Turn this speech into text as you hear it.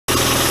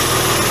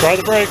Try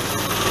the brake.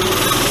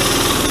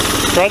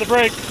 Try the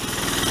brake.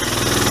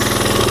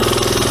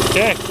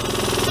 Okay.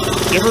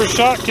 Give her a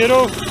shot,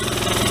 kiddo.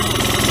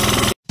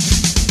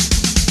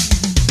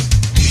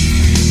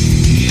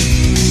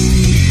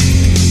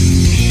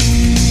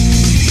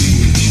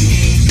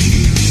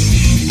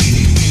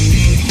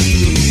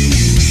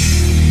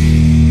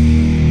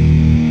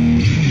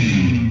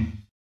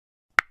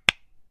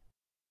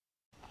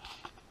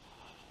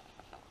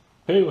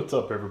 Hey, what's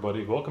up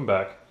everybody? Welcome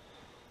back.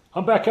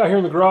 I'm back out here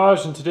in the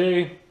garage, and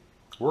today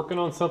working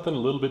on something a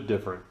little bit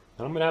different.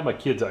 And I'm gonna have my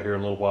kids out here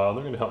in a little while.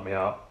 They're gonna help me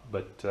out,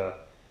 but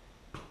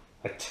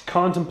I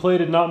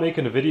contemplated not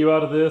making a video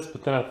out of this,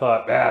 but then I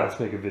thought, let's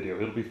make a video.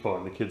 It'll be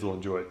fun. The kids will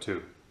enjoy it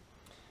too.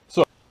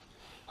 So,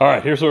 all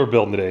right, here's what we're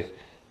building today.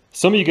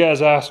 Some of you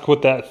guys asked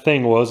what that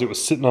thing was. It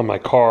was sitting on my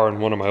car in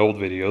one of my old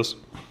videos,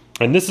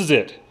 and this is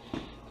it.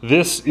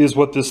 This is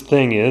what this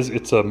thing is.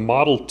 It's a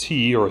Model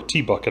T, or a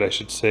T-bucket, I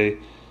should say.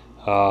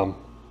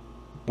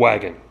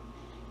 Wagon.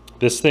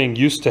 This thing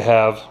used to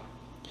have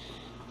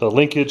the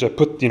linkage. I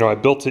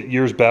built it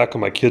years back when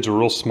my kids were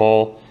real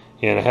small,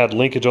 and I had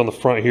linkage on the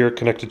front here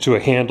connected to a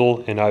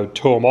handle, and I would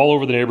tow them all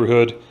over the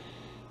neighborhood,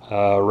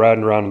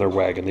 riding around in their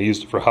wagon. They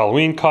used it for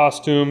Halloween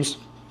costumes,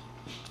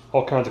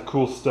 all kinds of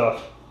cool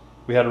stuff.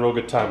 We had a real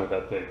good time with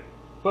that thing.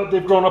 But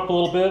they've grown up a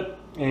little bit,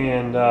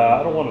 and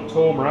I don't want to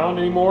tow them around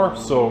anymore,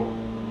 so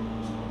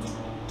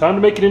time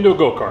to make it into a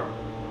go-kart.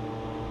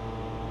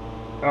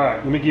 All right,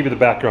 let me give you the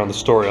background, the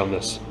story on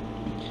this.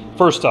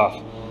 First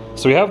off,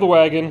 so we have the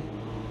wagon.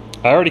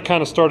 I already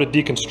kind of started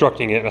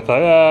deconstructing it, and I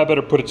thought, I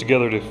better put it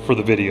together for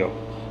the video.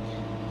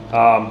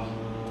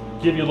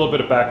 Give you a little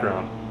bit of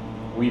background.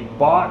 We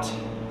got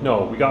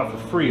for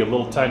free a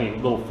little tiny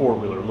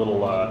four-wheeler, little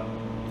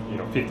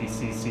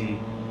 50cc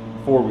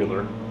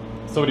four-wheeler.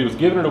 Somebody was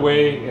giving it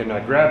away, and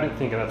I grabbed it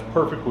thinking that's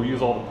perfect. We'll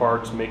use all the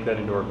parts, make that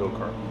into our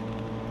go-kart.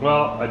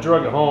 Well, I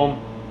drug it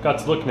home. Got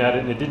to looking at it,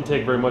 and it didn't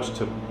take very much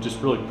to just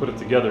really put it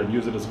together and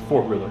use it as a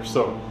four-wheeler.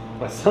 So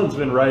my son's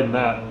been riding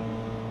that,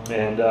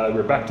 and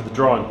we're back to the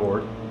drawing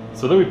board.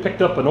 So then we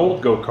picked up an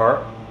old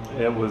go-kart.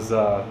 It was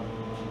the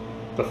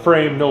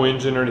frame, no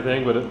engine or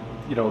anything, but it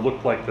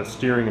looked like the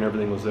steering and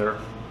everything was there.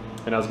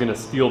 And I was going to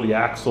steal the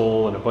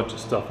axle and a bunch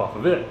of stuff off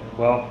of it.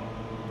 Well,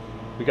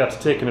 we got to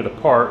taking it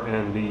apart,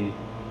 and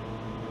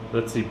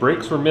the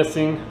brakes were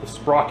missing. The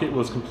sprocket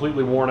was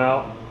completely worn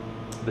out.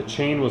 The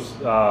chain was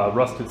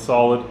rusted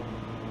solid.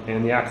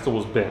 And the axle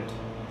was bent.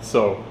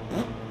 So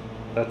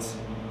that's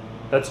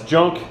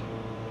junk.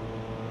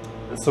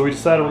 And so we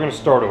decided we're going to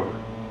start over.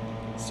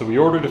 So we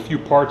ordered a few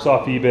parts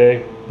off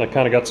eBay. I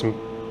kind of got some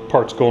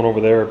parts going over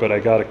there, but I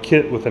got a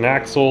kit with an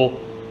axle,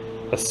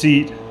 a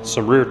seat,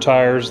 some rear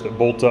tires that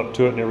bolt up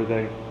to it and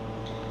everything.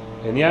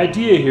 And the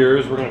idea here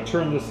is we're going to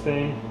turn this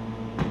thing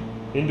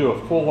into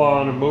a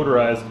full-on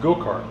motorized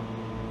go-kart.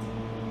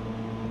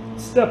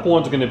 Step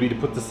one's going to be to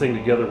put this thing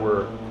together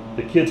where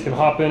the kids can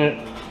hop in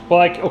it.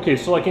 Well,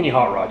 so like any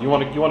hot rod, you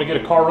want to get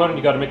a car running,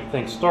 you got to make the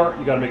thing start,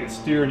 you got to make it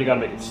steer, and you got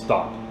to make it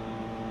stop.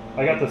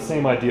 I got the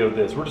same idea with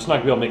this. We're just not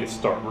going to be able to make it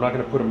start. We're not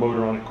going to put a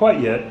motor on it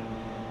quite yet,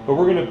 but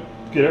we're going to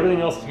get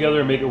everything else together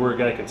and make it where a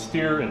guy can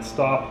steer and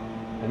stop,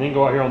 and then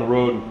go out here on the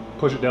road and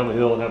push it down the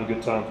hill and have a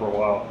good time for a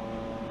while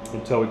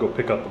until we go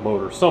pick up the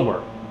motor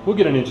somewhere. We'll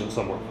get an engine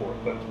somewhere for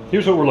it, but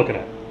here's what we're looking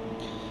at.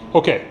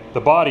 Okay,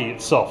 the body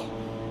itself.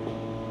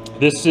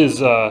 This is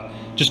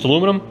just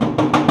aluminum.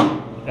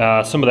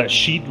 Some of that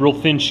real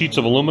thin sheets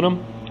of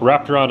aluminum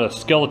wrapped around a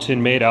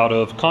skeleton made out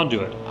of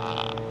conduit.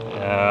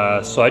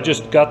 So I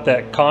just got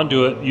that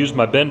conduit, used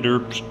my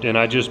bender, and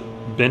I just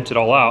bent it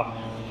all out.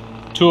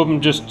 Two of them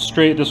just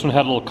straight. This one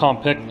had a little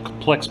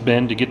complex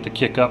bend to get the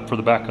kick up for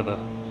the back of the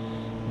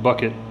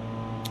bucket.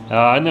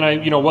 And then I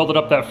welded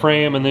up that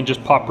frame and then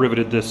just pop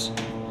riveted this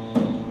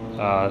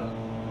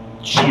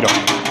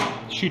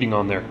sheeting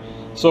on there.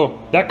 So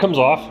that comes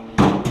off.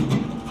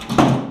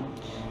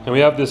 And we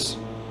have this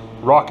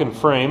rocking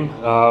frame,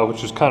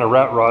 which is kind of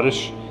rat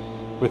rodish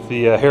with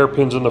the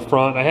hairpins in the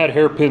front. I had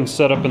hairpins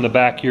set up in the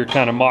back here,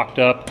 kind of mocked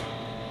up,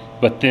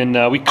 but then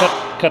we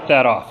cut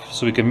that off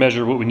so we could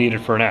measure what we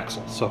needed for an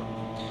axle. So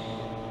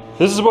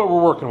this is what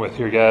we're working with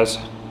here, guys.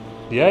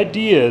 The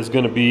idea is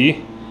going to be,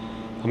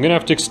 I'm going to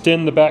have to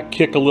extend the back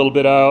kick a little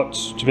bit out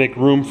to make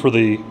room for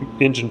the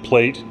engine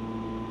plate.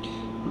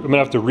 I'm going to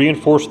have to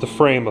reinforce the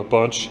frame a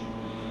bunch.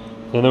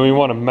 And then we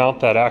want to mount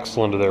that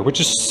axle into there,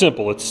 which is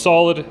simple. It's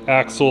solid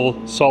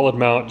axle, solid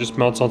mount, just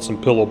mounts on some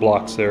pillow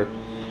blocks there.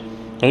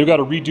 And we've got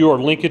to redo our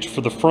linkage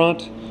for the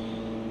front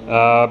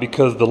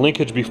because the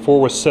linkage before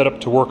was set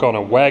up to work on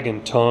a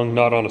wagon tongue,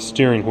 not on a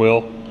steering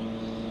wheel.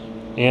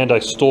 And I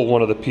stole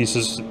one of the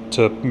pieces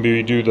to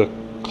redo the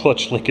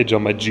clutch linkage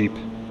on my Jeep.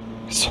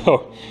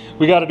 So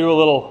we got to do a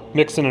little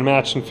mixing and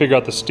matching, figure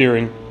out the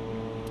steering.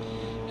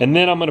 And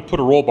then I'm going to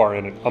put a roll bar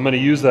in it. I'm going to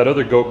use that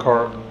other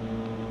go-kart,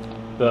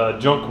 the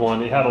junk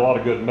one. It had a lot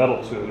of good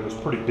metal to it. It was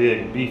pretty big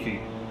and beefy.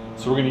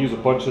 So we're going to use a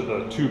bunch of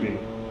the tubing,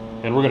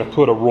 and we're going to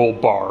put a roll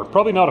bar.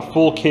 Probably not a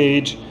full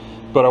cage,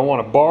 but I want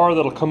a bar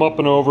that'll come up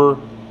and over,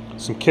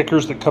 some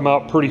kickers that come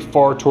out pretty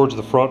far towards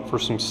the front for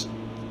some,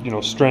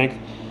 strength,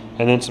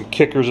 and then some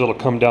kickers that'll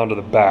come down to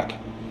the back,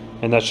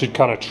 and that should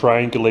kind of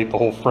triangulate the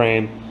whole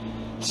frame,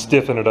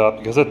 stiffen it up,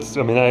 because that's,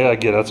 I mean, I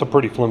get it, that's a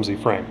pretty flimsy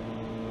frame.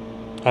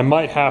 I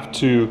might have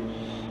to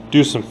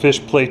do some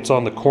fish plates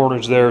on the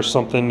corners there or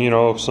something, you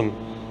know, some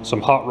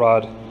hot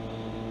rod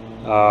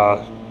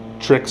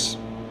tricks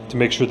to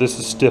make sure this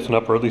is stiff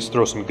enough, or at least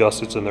throw some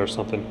gussets in there or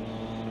something.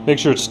 Make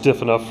sure it's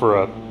stiff enough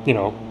for a, you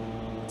know,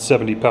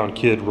 70-pound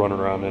kid running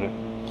around in it.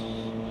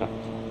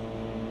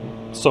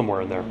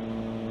 Somewhere in there.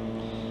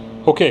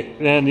 Okay,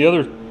 and the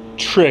other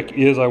trick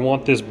is I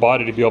want this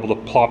body to be able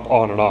to pop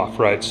on and off,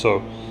 right? So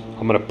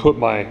I'm going to put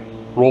my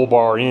roll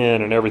bar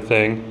in and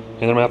everything,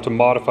 and then I'm going to have to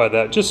modify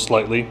that just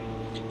slightly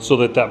so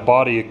that that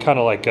body kind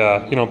of like,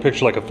 you know,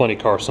 picture like a funny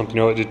car or something,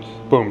 you know, it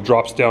just, boom,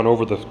 drops down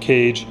over the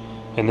cage,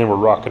 and then we're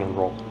rocking and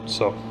rolling.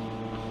 So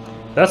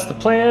that's the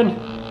plan.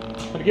 I'm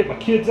going to get my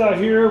kids out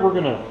here. We're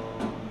going to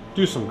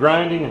do some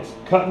grinding and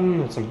some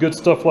cutting and some good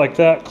stuff like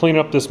that, clean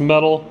up this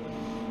metal.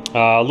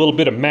 A little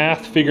bit of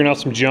math, figuring out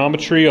some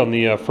geometry on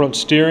the front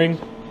steering,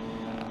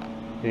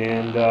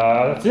 and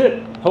that's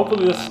it.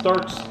 Hopefully this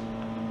starts,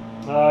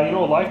 you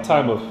know, a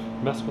lifetime of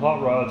messing with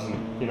hot rods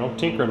and, you know,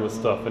 tinkering with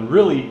stuff. And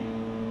really,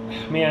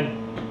 man,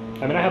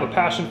 I mean, I have a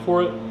passion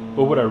for it,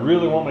 but what I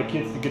really want my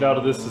kids to get out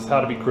of this is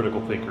how to be critical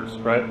thinkers,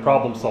 right?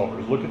 Problem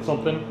solvers. Look at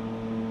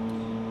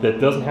something that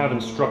doesn't have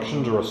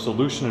instructions or a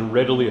solution and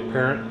readily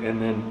apparent, and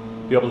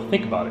then be able to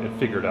think about it and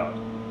figure it out.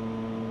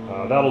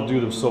 That'll do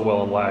them so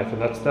well in life,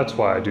 and that's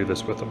why I do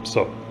this with them.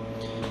 So,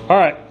 all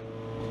right,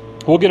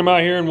 we'll get them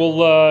out here and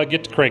we'll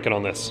get to cranking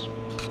on this.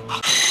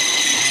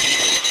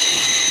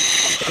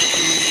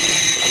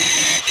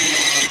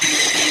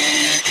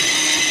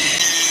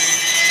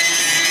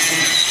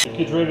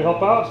 Kids ready to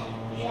help out?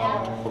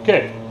 Yeah.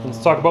 Okay,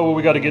 let's talk about what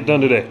we got to get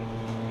done today.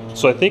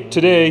 So I think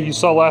today, you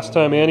saw last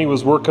time Annie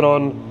was working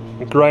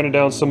on grinding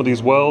down some of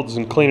these welds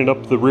and cleaning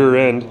up the rear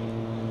end,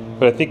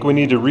 but I think we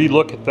need to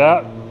re-look at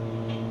that.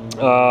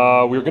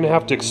 We're going to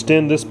have to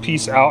extend this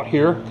piece out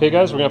here. Okay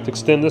guys, we're going to have to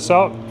extend this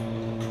out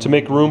to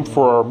make room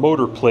for our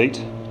motor plate.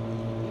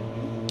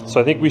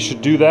 So I think we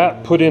should do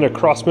that, put in a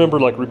cross member,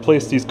 like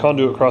replace these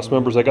conduit cross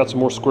members. I got some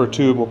more square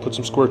tube. We'll put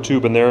some square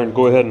tube in there and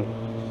go ahead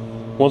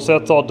and, once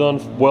that's all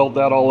done, weld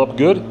that all up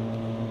good.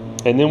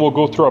 And then we'll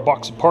go through our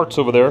box of parts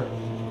over there.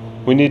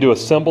 We need to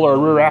assemble our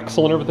rear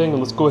axle and everything, and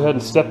let's go ahead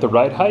and set the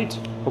ride height,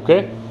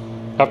 okay?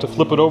 Have to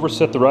flip it over,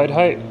 set the ride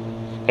height,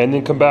 and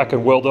then come back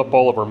and weld up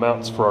all of our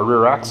mounts for our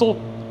rear axle.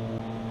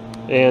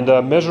 And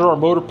measure our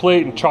motor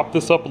plate and chop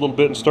this up a little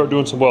bit and start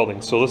doing some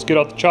welding. So let's get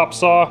out the chop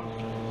saw,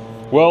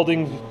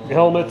 welding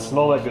helmets, and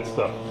all that good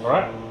stuff, all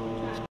right?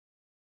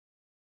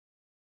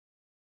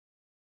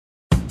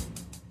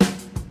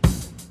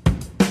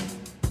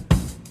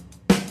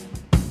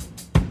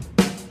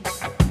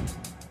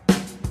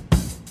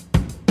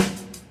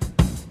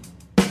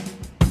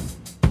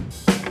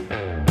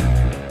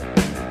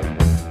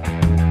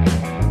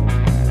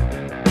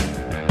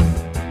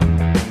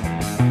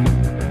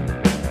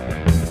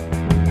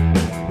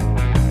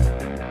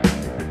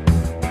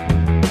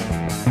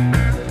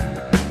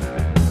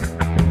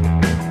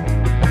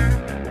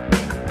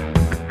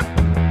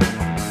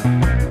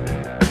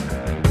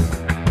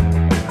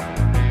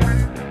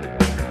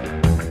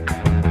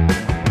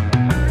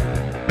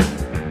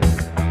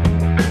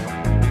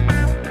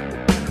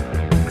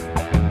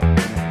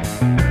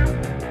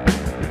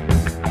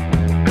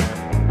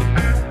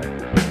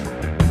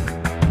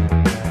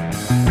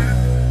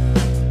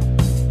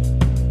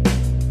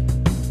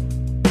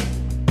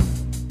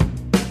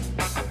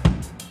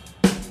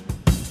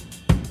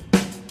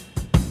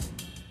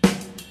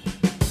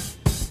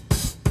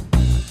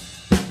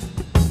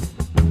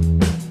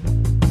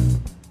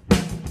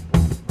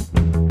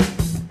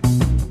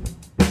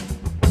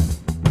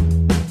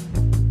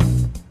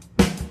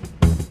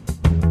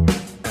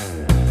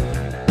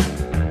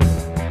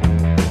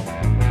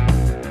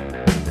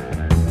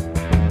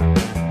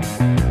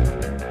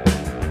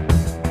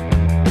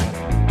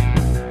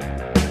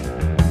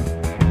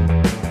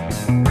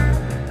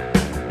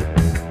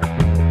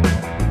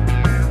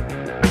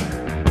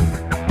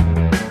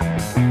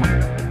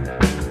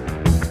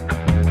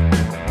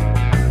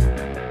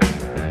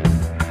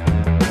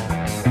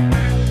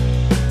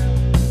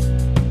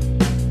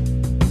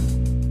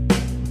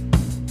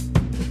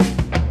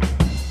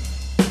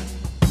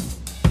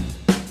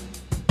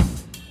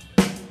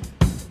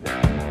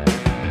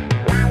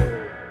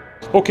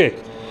 Okay,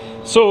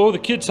 so the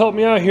kids helped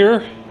me out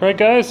here, right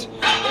guys?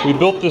 We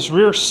built this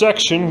rear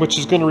section, which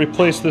is going to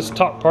replace this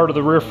top part of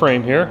the rear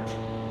frame here.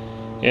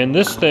 And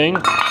this thing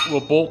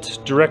will bolt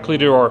directly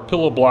to our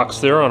pillow blocks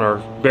there on our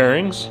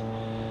bearings.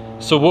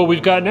 So what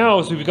we've got now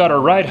is we've got our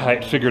ride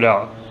height figured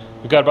out.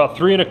 We've got about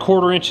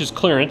 3¼ inches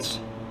clearance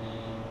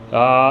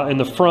in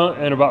the front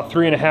and about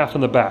 3½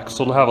 in the back.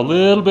 So it'll have a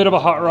little bit of a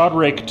hot rod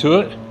rake to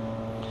it.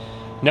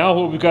 Now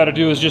what we've got to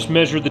do is just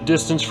measure the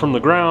distance from the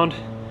ground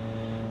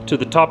to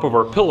the top of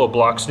our pillow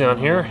blocks down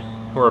here,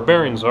 where our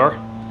bearings are.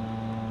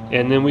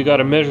 And then we got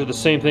to measure the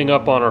same thing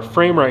up on our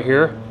frame right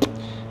here.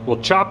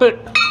 We'll chop it,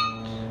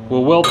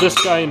 we'll weld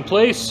this guy in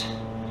place,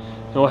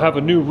 and we'll have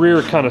a new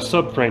rear kind of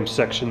subframe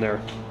section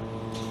there.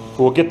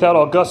 We'll get that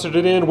all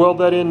gusseted in, weld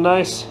that in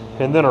nice,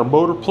 and then our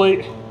motor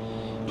plate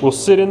will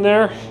sit in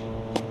there.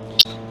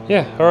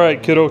 Yeah, all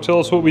right, kiddo, tell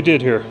us what we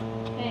did here.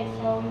 Okay,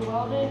 so we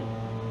welded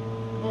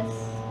this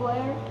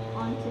square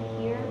onto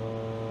here.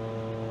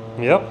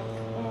 Yep.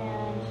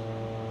 And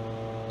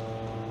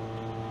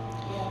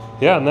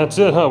yeah, and that's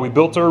it, huh? We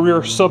built our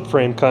rear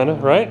subframe, kind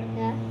of, right?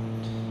 yeah.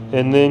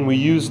 And then we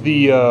used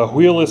the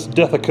wheelless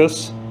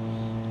Dethicus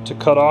to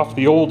cut off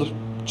the old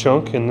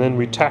chunk, and then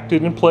we tacked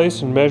it in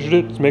place and measured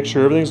it to make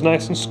sure everything's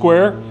nice and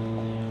square.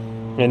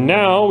 And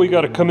now we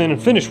got to come in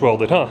and finish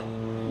weld it, huh?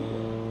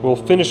 We'll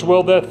finish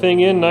weld that thing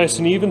in nice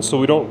and even so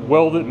we don't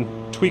weld it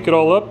and tweak it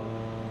all up.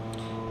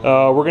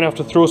 We're gonna have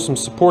to throw some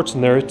supports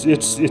in there.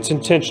 It's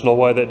intentional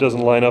why that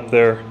doesn't line up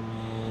there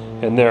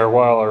and there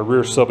while our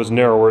rear sub is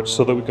narrower. It's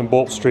so that we can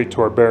bolt straight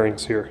to our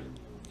bearings here.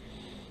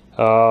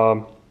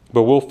 But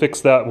we'll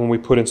fix that when we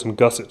put in some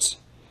gussets.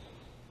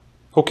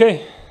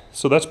 Okay,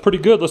 so that's pretty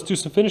good. Let's do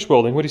some finish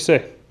welding. What do you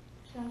say?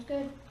 Sounds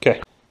good.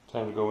 Okay.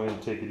 Time to go in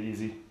and take it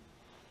easy.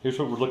 Here's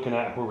what we're looking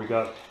at, what we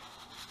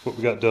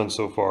got done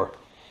so far.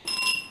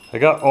 I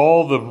got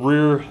all the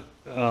rear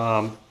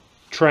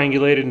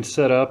triangulated and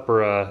set up,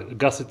 or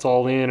gussets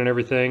all in and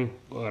everything.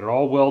 Got it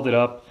all welded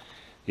up.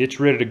 It's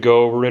ready to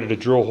go. We're ready to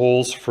drill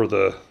holes for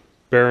the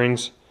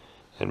bearings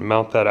and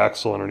mount that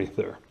axle underneath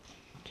there.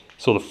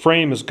 So the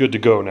frame is good to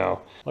go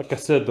now. Like I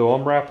said though,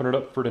 I'm wrapping it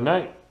up for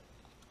tonight.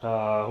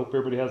 Hope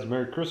everybody has a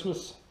Merry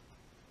Christmas.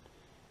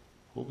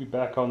 We'll be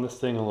back on this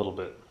thing in a little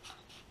bit.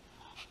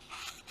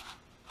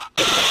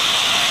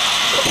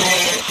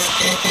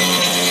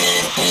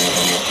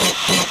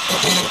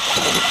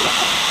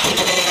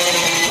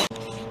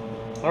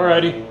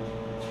 Alrighty,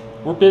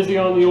 we're busy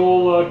on the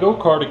old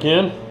Go-Kart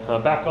again.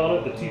 Back on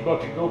it, the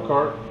T-Bucket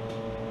Go-Kart.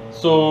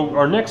 So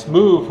our next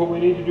move, what we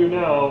need to do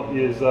now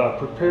is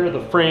prepare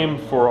the frame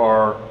for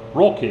our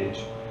roll cage,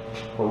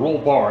 or roll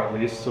bar at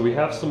least. So we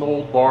have some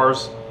old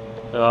bars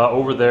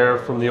over there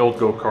from the old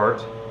Go-Kart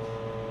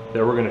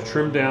that we're going to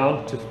trim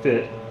down to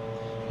fit,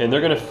 and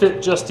they're going to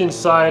fit just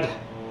inside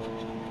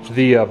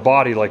the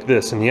body like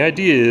this. And the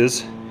idea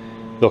is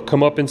they'll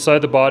come up inside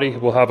the body,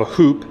 we'll have a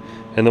hoop,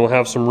 and then we'll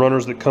have some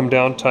runners that come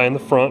down, tie in the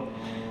front,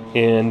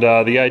 and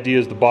the idea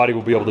is the body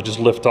will be able to just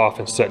lift off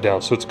and set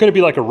down. So it's going to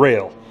be like a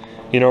rail.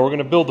 You know, we're going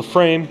to build the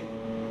frame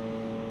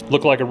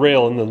look like a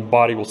rail, and then the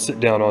body will sit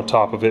down on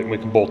top of it and we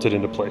can bolt it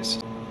into place.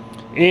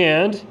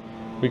 And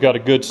we got a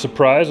good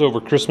surprise over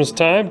Christmas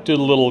time. Got a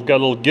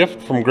little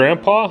gift from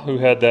Grandpa, who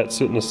had that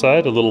sitting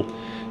aside, a little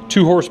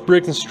 2-horse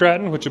Briggs &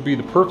 Stratton, which would be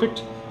the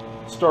perfect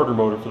starter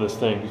motor for this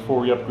thing before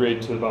we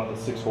upgrade to about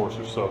the 6-horse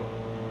or so.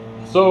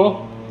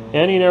 So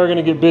Annie and I are going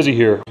to get busy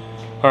here.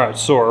 All right,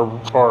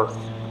 so our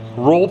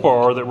roll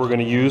bar that we're going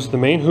to use, the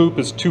main hoop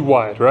is too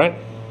wide, right?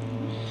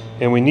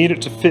 And we need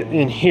it to fit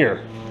in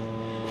here.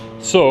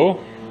 So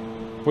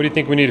what do you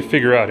think we need to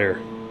figure out here?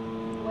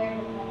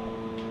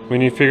 We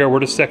need to figure out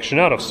where to section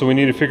out of. So we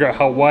need to figure out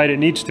how wide it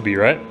needs to be,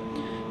 right?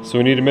 So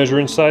we need to measure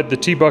inside the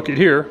T-bucket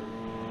here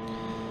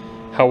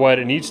how wide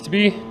it needs to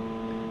be,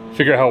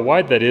 figure out how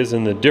wide that is,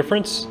 and the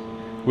difference,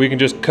 we can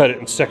just cut it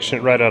and section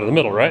it right out of the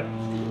middle, right?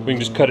 We can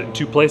just cut it in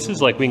 2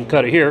 places, like we can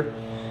cut it here,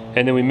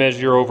 and then we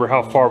measure over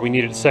how far we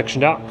need it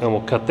sectioned out, and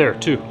we'll cut there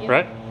too,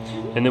 right?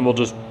 And then we'll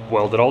just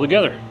weld it all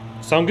together.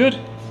 Sound good?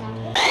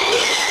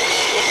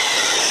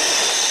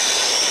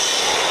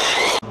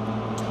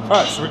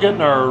 Alright, so we're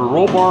getting our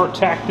roll bar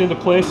tacked into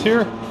place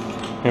here,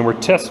 and we're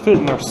test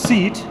fitting our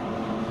seat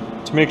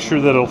to make sure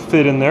that it'll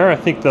fit in there. I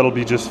think that'll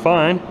be just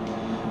fine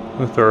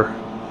with our,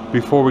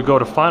 before we go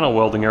to final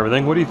welding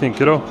everything. What do you think,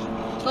 kiddo?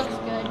 Looks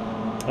good.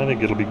 I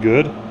think it'll be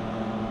good.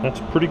 That's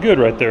pretty good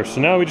right there.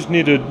 So now we just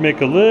need to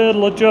make a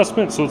little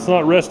adjustment so it's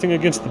not resting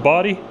against the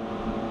body.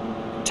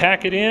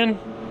 Tack it in,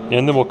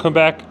 and then we'll come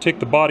back, take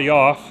the body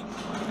off,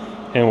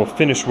 and we'll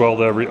finish weld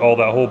all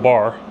that whole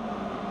bar.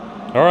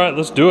 Alright,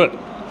 let's do it.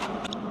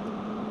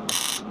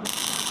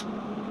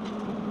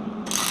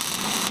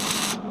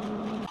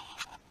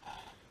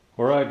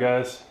 Alright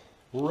guys,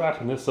 we're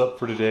wrapping this up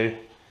for today.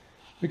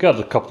 We got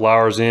a couple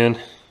hours in.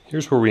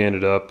 Here's where we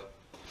ended up.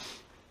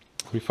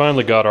 We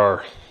finally got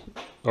our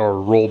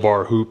roll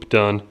bar hoop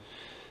done,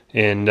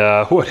 and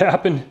what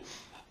happened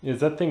is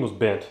that thing was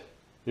bent.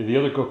 The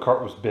other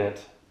Go-Kart was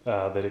bent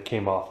that it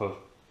came off of,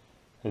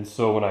 and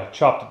so when I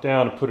chopped it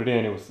down and put it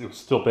in, it was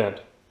still bent.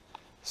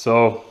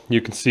 So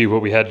you can see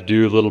what we had to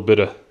do: a little bit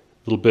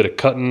of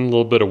cutting, a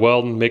little bit of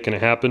welding, making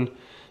it happen.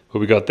 But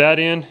we got that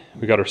in.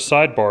 We got our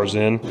sidebars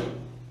in.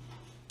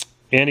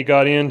 Annie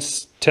got in,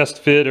 test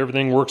fit,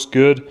 everything works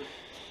good.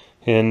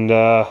 And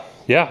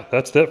yeah,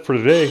 that's that for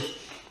today.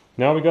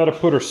 Now we got to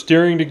put our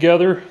steering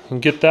together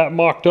and get that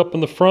mocked up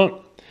in the front,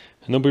 and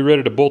then we'll be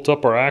ready to bolt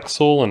up our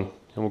axle, and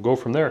we'll go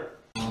from there.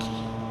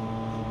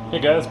 Hey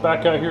guys,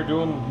 back out here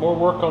doing more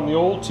work on the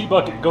old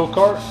T-bucket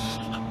Go-Kart.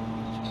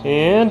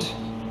 And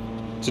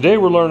today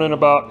we're learning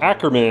about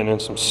Ackerman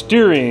and some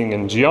steering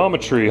and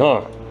geometry,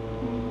 huh?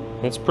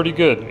 It's pretty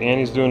good.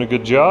 Annie's doing a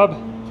good job.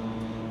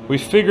 We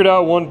figured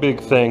out one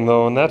big thing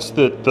though, and that's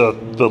that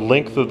the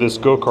length of this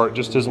go-kart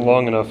just isn't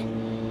long enough.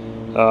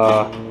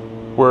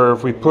 Where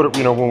if we put it,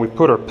 you know, when we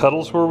put our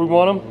pedals where we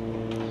want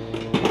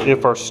them,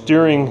 if our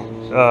steering,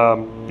 you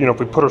know, if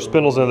we put our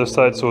spindles on this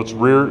side so it's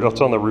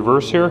on the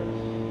reverse here,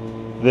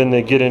 then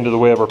they get into the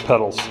way of our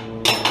pedals.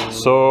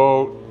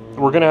 So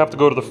we're gonna have to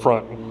go to the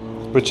front,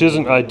 which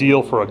isn't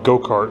ideal for a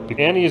go-kart.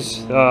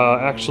 Annie's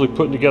actually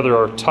putting together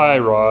our tie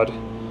rod,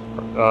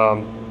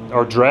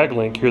 our drag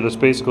link here that's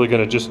basically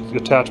gonna just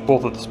attach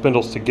both of the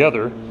spindles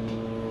together.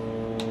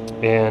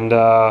 And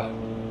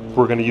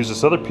we're gonna use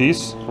this other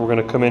piece. We're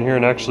gonna come in here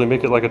and actually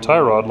make it like a tie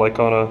rod, like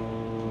on a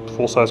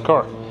full-size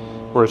car,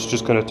 where it's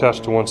just gonna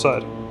attach to one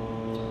side.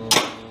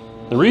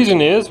 The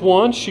reason is,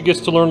 one, she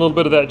gets to learn a little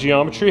bit of that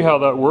geometry, how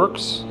that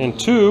works, and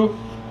two,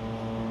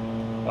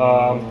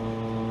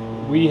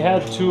 we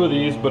had two of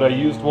these, but I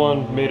used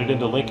one, made it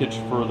into linkage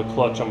for the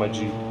clutch on my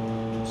Jeep,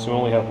 so we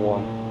only have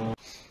one.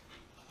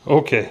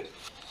 Okay,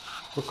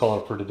 we're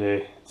calling it for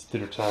today. It's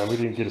dinner time. We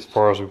didn't get as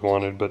far as we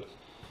wanted, but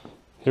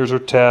here's our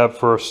tab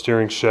for our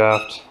steering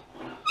shaft.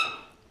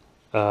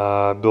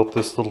 I built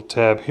this little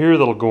tab here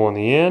that'll go on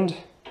the end,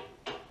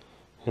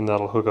 and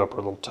that'll hook up our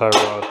little tie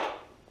rod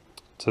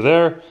to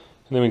there, and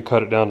then we can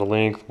cut it down to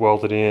length,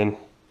 weld it in,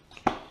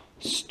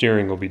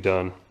 steering will be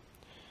done.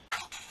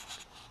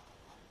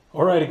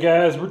 Alrighty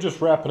guys, we're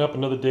just wrapping up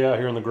another day out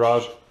here in the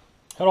garage.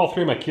 Had all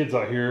three of my kids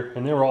out here,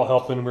 and they were all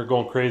helping, we were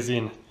going crazy,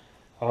 and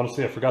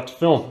honestly I forgot to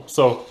film.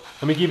 So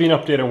let me give you an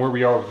update on where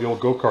we are with the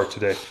old go-kart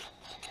today.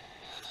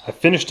 I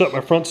finished up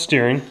my front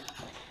steering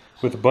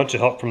with a bunch of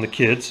help from the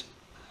kids.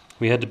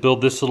 We had to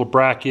build this little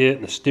bracket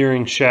and the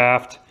steering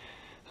shaft.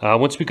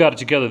 Once we got it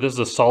together, this is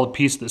a solid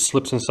piece that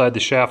slips inside the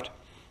shaft.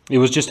 It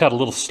was just had a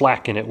little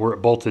slack in it where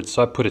it bolted,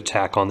 so I put a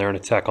tack on there and a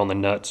tack on the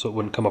nut so it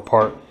wouldn't come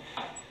apart.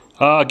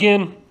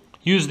 Again,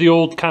 use the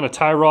old kind of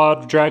tie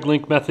rod drag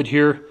link method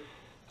here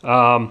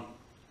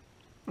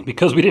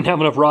because we didn't have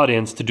enough rod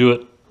ends to do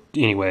it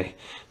anyway.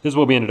 This is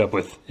what we ended up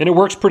with, and it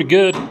works pretty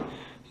good. You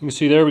can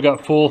see there we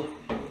got full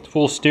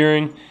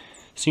steering.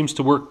 Seems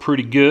to work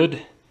pretty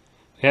good.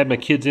 I had my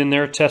kids in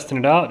there testing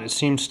it out. It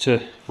seems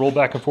to roll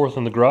back and forth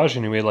in the garage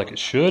anyway, like it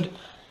should.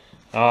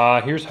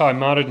 Here's how I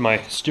mounted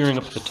my steering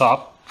up at the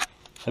top.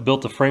 I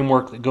built a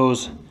framework that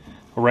goes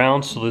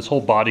around so this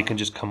whole body can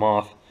just come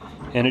off,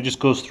 and it just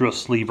goes through a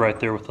sleeve right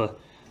there with a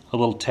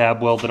little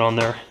tab welded on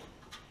there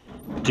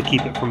to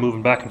keep it from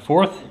moving back and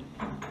forth.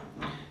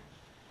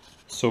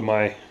 So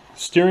my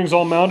steering's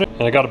all mounted,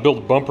 and I got to build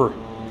a bumper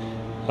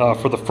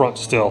for the front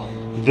still.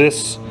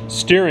 This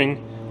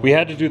steering, we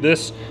had to do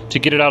this to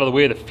get it out of the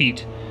way of the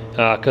feet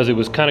because it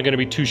was kind of going to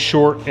be too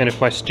short, and if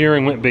my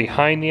steering went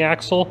behind the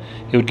axle,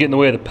 it would get in the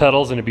way of the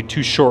pedals and it'd be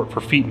too short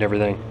for feet and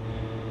everything.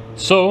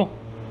 So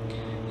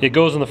it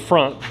goes in the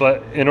front,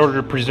 but in order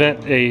to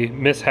prevent a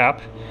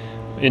mishap,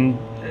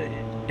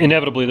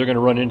 inevitably they're going to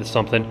run into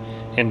something,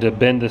 and to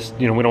bend this,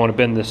 you know, we don't want to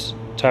bend this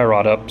tie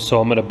rod up, so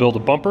I'm going to build a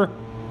bumper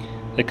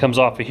that comes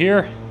off of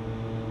here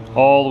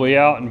all the way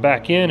out and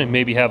back in, and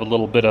maybe have a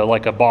little bit of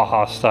like a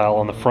Baja style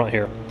on the front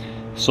here,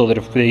 so that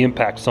if they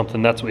impact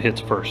something, that's what hits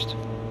first.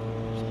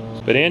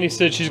 But Annie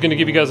said she's going to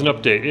give you guys an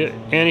update.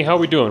 Annie, how are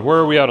we doing? Where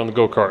are we at on the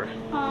go-kart?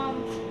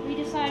 We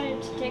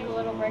decided to take a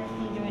little break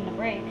from doing the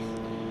brakes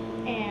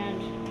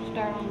and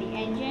start on the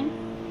engine.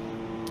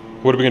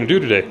 What are we going to do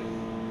today?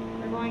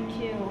 We're going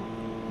to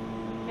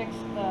fix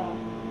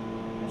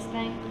this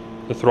thing.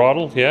 The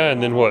throttle? Yeah,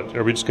 and then what?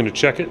 Are we just going to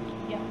check it?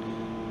 Yeah.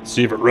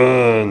 See if it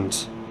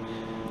runs.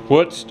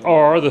 What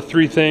are the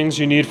three things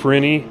you need for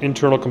any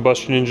internal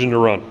combustion engine to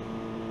run?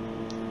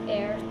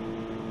 Air,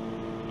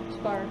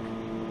 spark,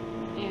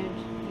 and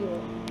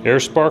fuel. Air,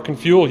 spark, and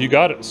fuel. You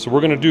got it. So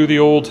we're going to do the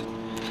old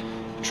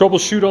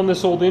troubleshoot on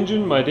this old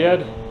engine my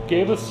dad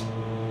gave us.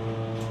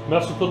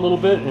 Mess with it a little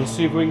bit and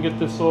see if we can get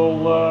this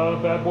old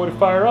bad boy to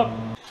fire up.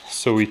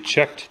 So we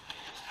checked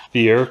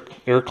the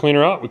air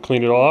cleaner out. We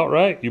cleaned it all out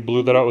right. You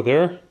blew that out with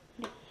air.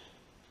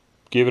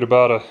 Gave it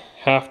about a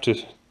 1/2 to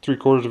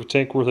 3/4 of a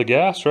tank worth of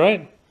gas,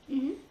 right?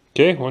 Mm-hmm.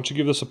 Okay, why don't you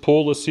give this a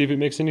pull. Let's see if it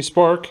makes any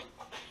spark.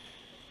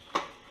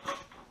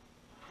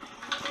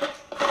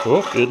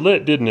 Oh, it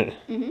lit, didn't it?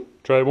 Mm-hmm.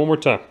 Try it one more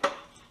time.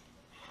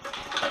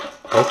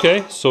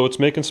 Okay, so it's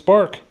making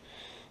spark.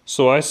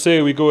 So I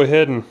say we go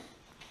ahead and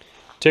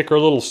take our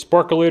little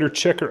sparkulator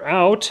checker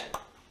out,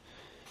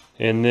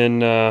 and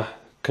then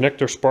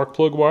connect our spark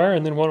plug wire,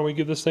 and then why don't we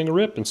give this thing a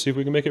rip and see if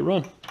we can make it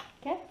run.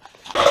 Okay.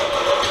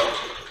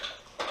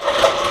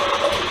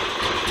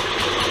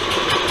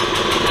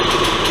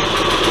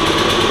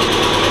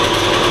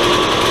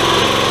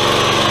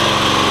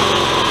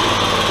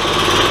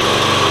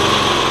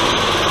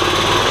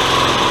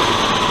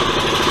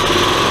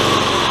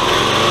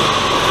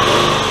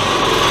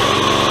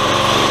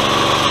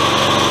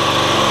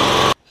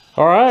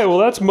 Alright, well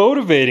that's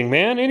motivating,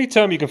 man.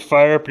 Anytime you can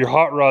fire up your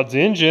hot rod's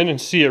engine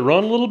and see it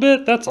run a little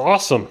bit, that's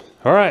awesome.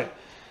 Alright,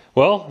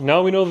 well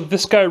now we know that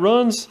this guy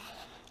runs.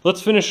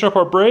 Let's finish up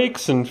our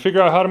brakes and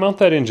figure out how to mount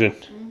that engine.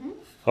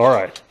 Mm-hmm.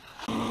 Alright.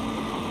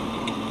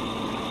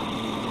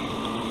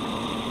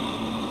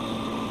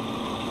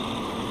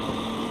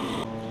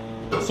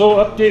 So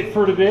update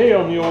for today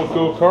on the old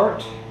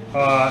go-kart.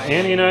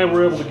 Annie and I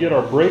were able to get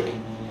our brake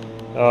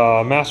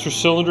master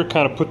cylinder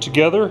kind of put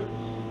together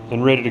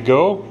and ready to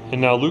go.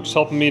 And now Luke's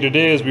helping me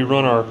today as we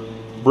run our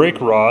brake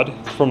rod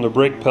from the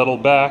brake pedal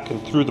back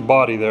and through the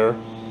body there.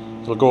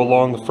 It'll go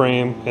along the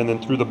frame and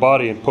then through the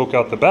body and poke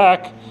out the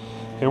back.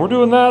 And we're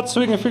doing that so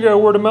we can figure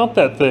out where to mount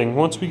that thing.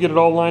 Once we get it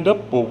all lined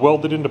up, we'll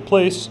weld it into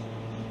place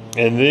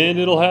and then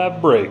it'll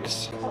have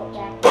brakes.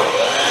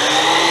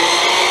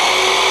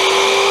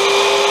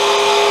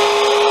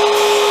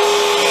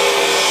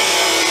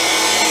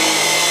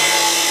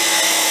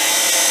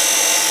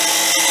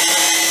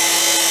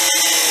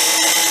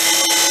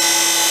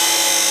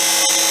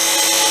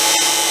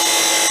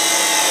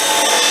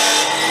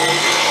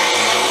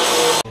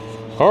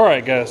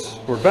 Alright guys,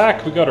 we're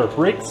back. We got our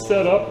brakes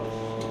set up.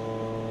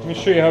 Let me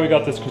show you how we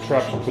got this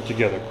contraption put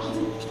together.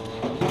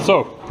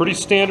 So, pretty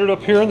standard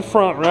up here in the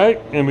front,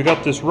 right? And we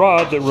got this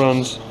rod that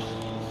runs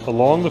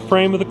along the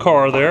frame of the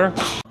car there.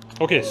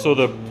 Okay, so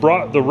the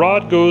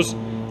rod goes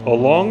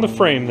along the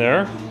frame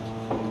there,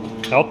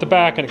 out the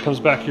back, and it comes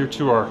back here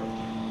to our,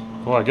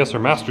 well, I guess our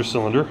master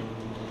cylinder.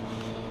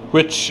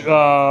 Which,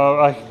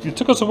 it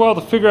took us a while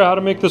to figure out how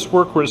to make this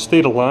work where it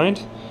stayed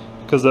aligned.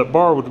 Because that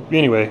bar would,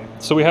 anyway,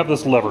 so we have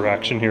this lever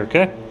action here,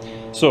 okay?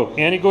 So,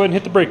 Annie, go ahead and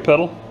hit the brake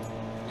pedal.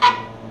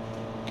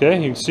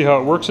 Okay, you can see how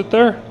it works it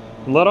there.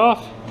 Let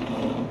off.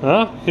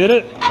 Hit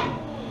it.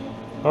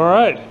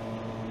 Alright.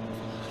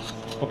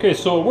 Okay,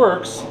 so it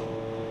works.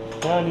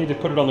 Now I need to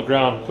put it on the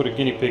ground, put a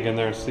guinea pig in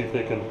there and see if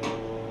they can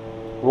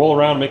roll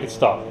around and make it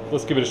stop.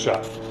 Let's give it a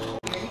shot.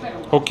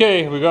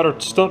 Okay, we got our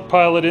stunt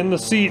pilot in the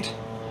seat.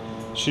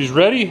 She's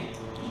ready.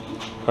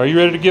 Are you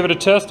ready to give it a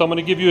test? I'm going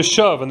to give you a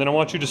shove and then I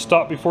want you to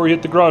stop before you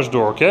hit the garage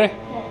door, okay?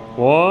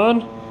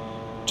 1,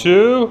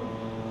 2,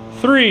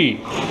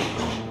 3.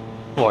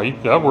 Well,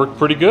 that worked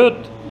pretty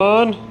good.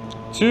 1,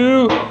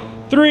 2,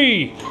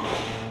 3.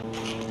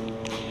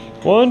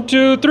 1,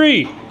 2,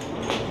 3.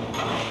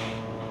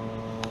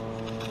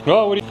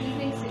 Well, what do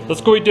you...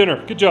 Let's go eat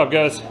dinner. Good job,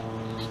 guys.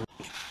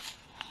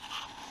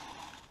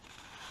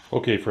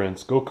 Okay,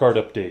 friends, go-kart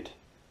update.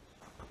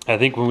 I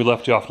think when we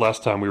left you off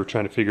last time, we were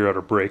trying to figure out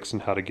our brakes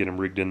and how to get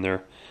them rigged in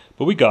there.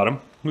 But we got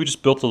them. We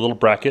just built a little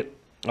bracket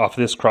off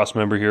of this cross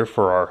member here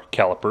for our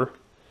caliper.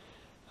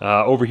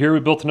 Over here, we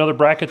built another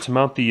bracket to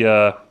mount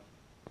the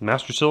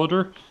master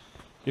cylinder,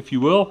 if you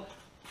will.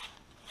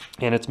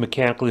 And it's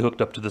mechanically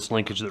hooked up to this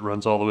linkage that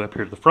runs all the way up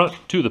here to the front,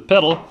 to the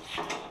pedal.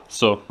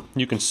 So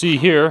you can see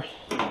here,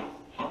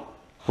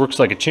 works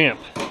like a champ.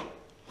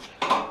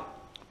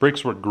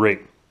 Brakes work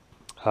great.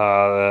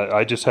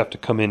 I just have to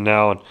come in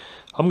now and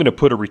I'm going to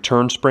put a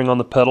return spring on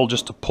the pedal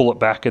just to pull it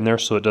back in there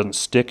so it doesn't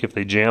stick if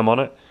they jam on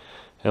it.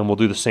 And we'll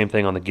do the same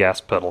thing on the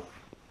gas pedal.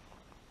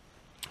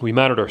 We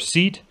mounted our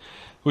seat,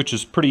 which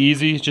is pretty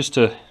easy. Just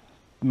a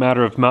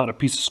matter of mounting a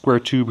piece of square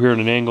tube here at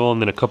an angle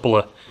and then a couple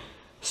of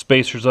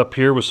spacers up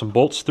here with some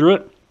bolts through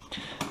it.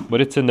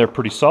 But it's in there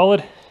pretty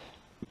solid.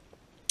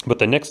 But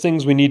the next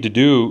things we need to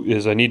do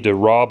is I need to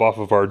rob off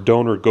of our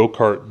donor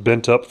go-kart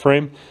bent up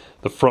frame.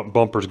 The front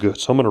bumper's good,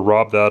 so I'm going to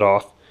rob that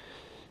off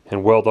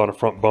and weld on a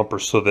front bumper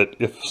so that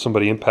if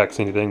somebody impacts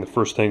anything, the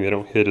first thing they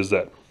don't hit is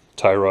that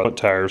tie rod front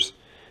tires.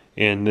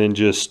 And then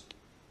just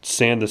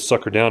sand this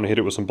sucker down and hit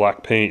it with some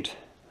black paint.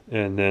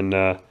 And then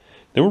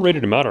we're ready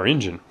to mount our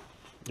engine.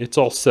 It's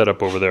all set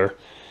up over there.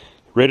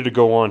 Ready to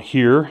go on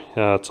here.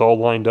 It's all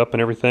lined up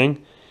and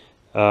everything.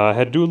 I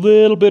had to do a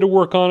little bit of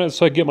work on it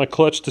so I get my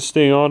clutch to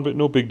stay on, but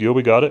no big deal,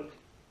 we got it.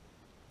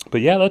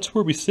 But yeah, that's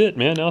where we sit,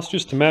 man. Now it's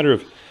just a matter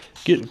of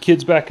getting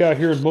kids back out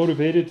here and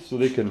motivated so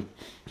they can,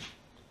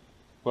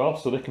 well,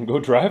 so they can go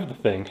drive the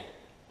thing.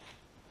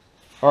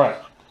 Alright,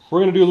 we're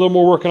going to do a little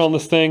more working on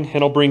this thing,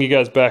 and I'll bring you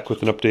guys back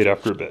with an update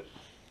after a bit.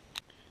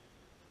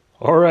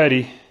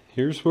 Alrighty,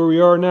 here's where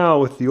we are now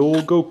with the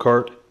old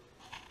go-kart.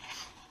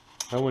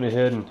 I went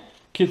ahead and,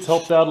 kids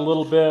helped out a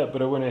little bit,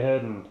 but I went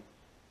ahead and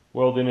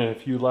welded in a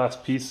few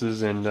last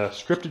pieces and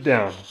stripped it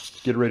down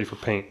to get ready for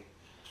paint.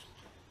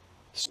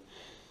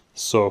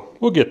 So,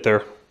 we'll get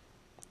there.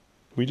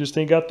 We just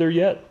ain't got there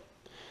yet.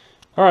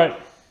 Alright.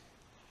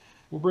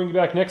 We'll bring you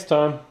back next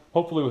time,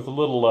 hopefully with a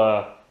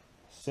little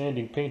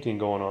sanding, painting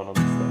going on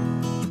this thing.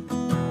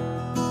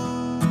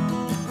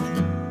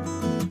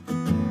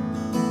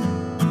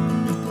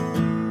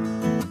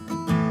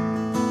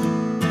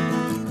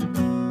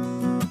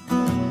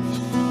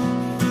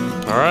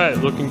 Alright,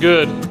 looking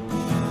good.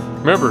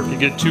 Remember, if you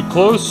get too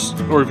close,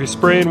 or if you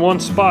spray in one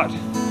spot,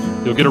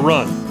 you'll get a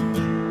run.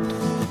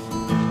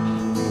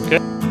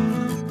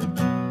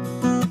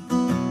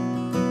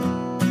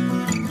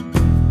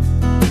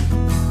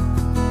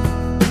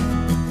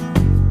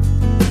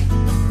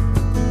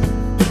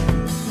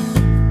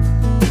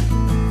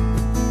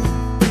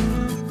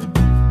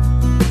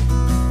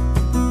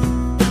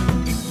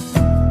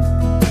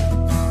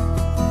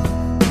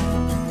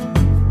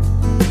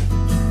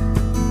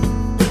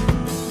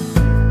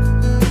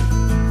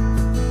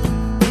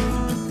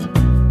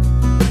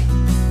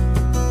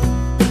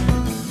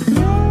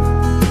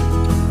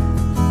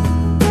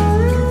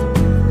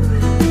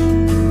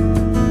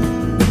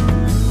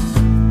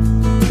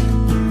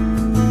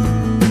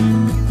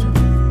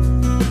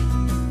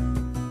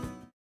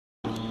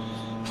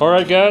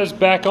 Alright guys,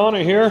 back on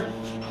it here.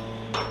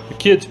 The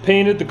kids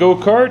painted the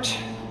go-kart.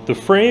 The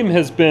frame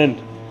has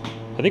been,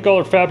 I think all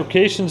our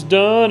fabrication's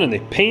done and they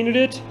painted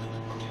it.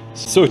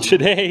 So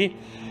today,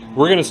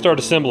 we're gonna start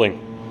assembling.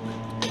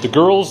 The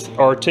girls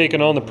are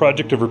taking on the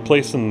project of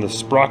replacing the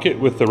sprocket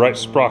with the right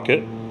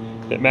sprocket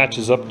that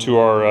matches up to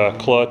our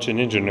clutch and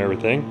engine and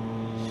everything.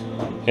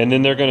 And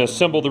then they're gonna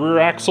assemble the rear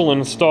axle and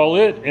install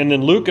it. And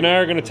then Luke and I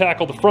are gonna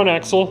tackle the front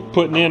axle,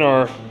 putting in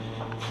our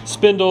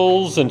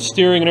spindles and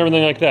steering and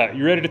everything like that.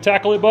 You ready to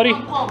tackle it, buddy?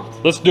 I'm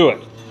pumped. Let's do it.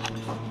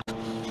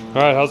 All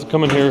right, how's it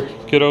coming here,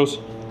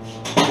 kiddos?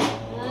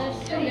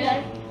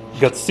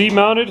 Got the seat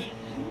mounted,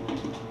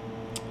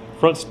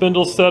 front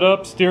spindle set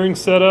up, steering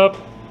set up,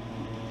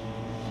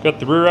 got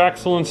the rear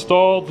axle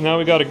installed. Now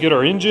we got to get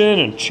our engine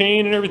and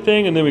chain and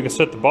everything, and then we can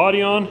set the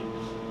body on,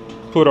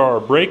 put our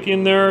brake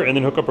in there, and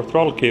then hook up our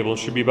throttle cable. It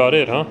should be about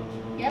it, huh?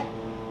 Yep.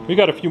 We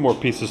got a few more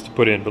pieces to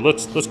put in, but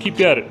let's keep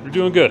at it. We're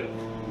doing good.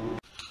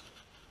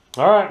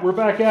 All right, we're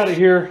back at it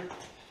here.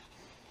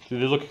 Do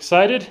they look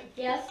excited?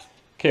 Yes.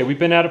 Okay, we've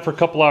been at it for a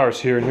couple hours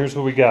here, and here's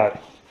what we got.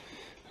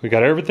 We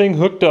got everything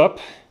hooked up.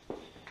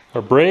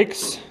 Our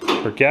brakes,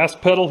 our gas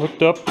pedal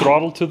hooked up,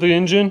 throttle to the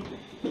engine.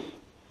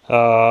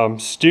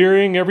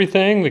 Steering,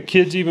 everything. The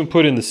kids even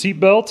put in the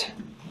seat belt.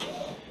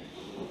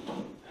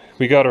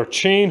 We got our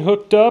chain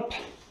hooked up.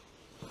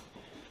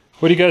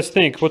 What do you guys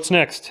think? What's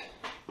next?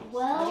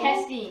 Well,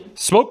 testing.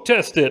 Smoke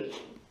test it.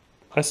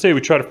 I say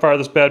we try to fire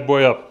this bad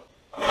boy up.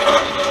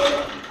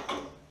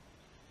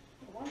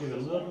 Give it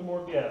a little bit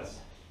more gas.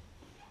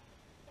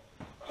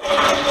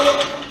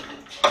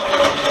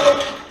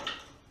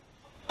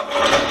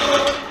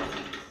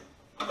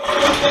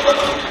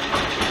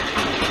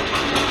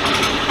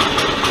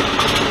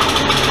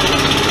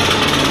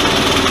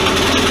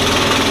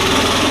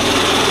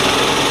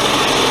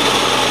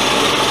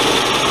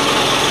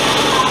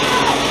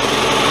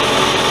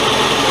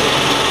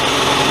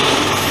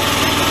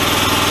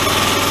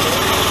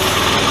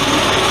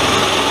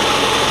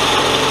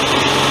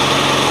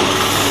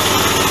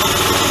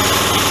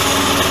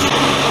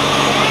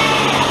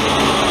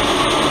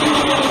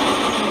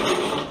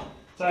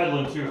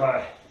 Idling too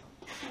high,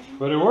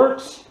 but it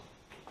works.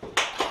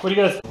 What do you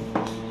guys?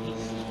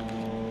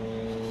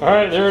 All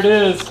right, there it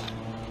is.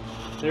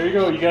 There you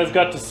go. You guys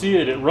got to see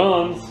it. It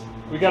runs.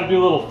 We got to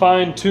do a little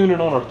fine tuning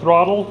on our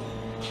throttle,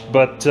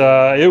 but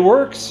it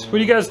works. What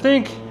do you guys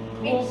think?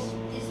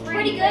 It's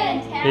pretty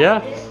good.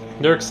 Yeah,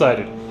 they're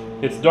excited.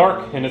 It's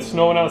dark and it's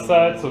snowing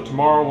outside, so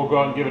tomorrow we'll go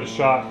out and give it a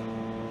shot.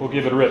 We'll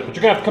give it a rip. But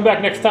you're gonna have to come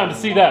back next time to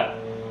see that.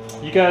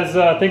 You guys,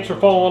 thanks for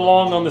following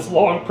along on this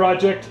long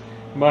project.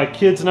 My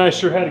kids and I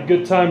sure had a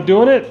good time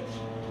doing it.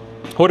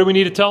 What do we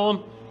need to tell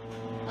them?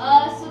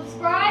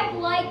 Subscribe,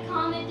 like,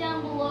 comment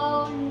down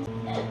below.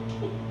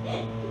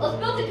 Let's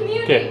build the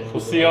community. Okay, we'll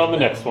see you on the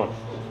next one.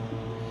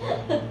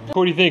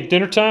 What do you think?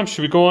 Dinner time?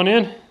 Should we go on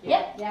in?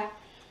 Yep. Yeah.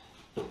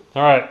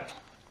 All right.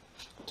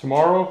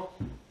 Tomorrow,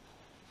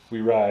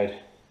 we ride.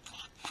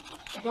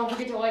 Don't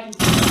forget to like and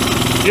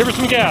subscribe. Give her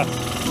some gas.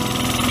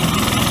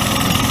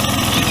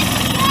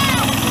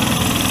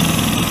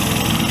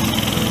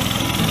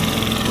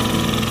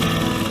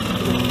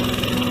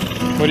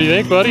 What do you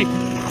think, buddy?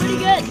 Pretty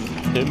good.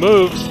 It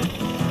moves.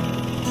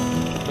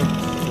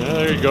 Yeah,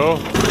 there you go.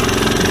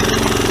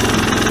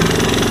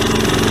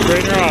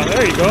 Straighten her out.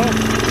 There you go.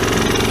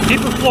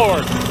 Keep her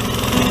floored.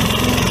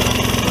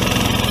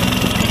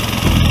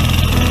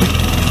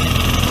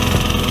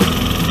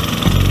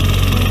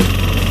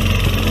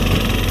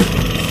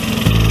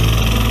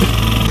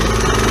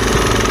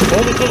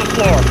 Hold it to the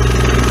floor.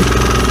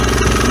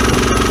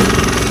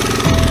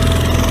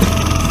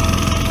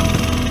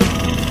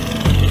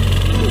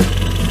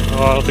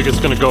 Oh, I don't think it's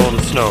gonna go in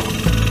the snow.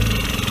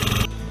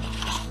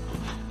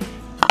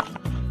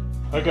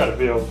 I gotta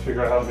be able to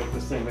figure out how to make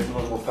this thing make a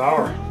little more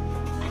power.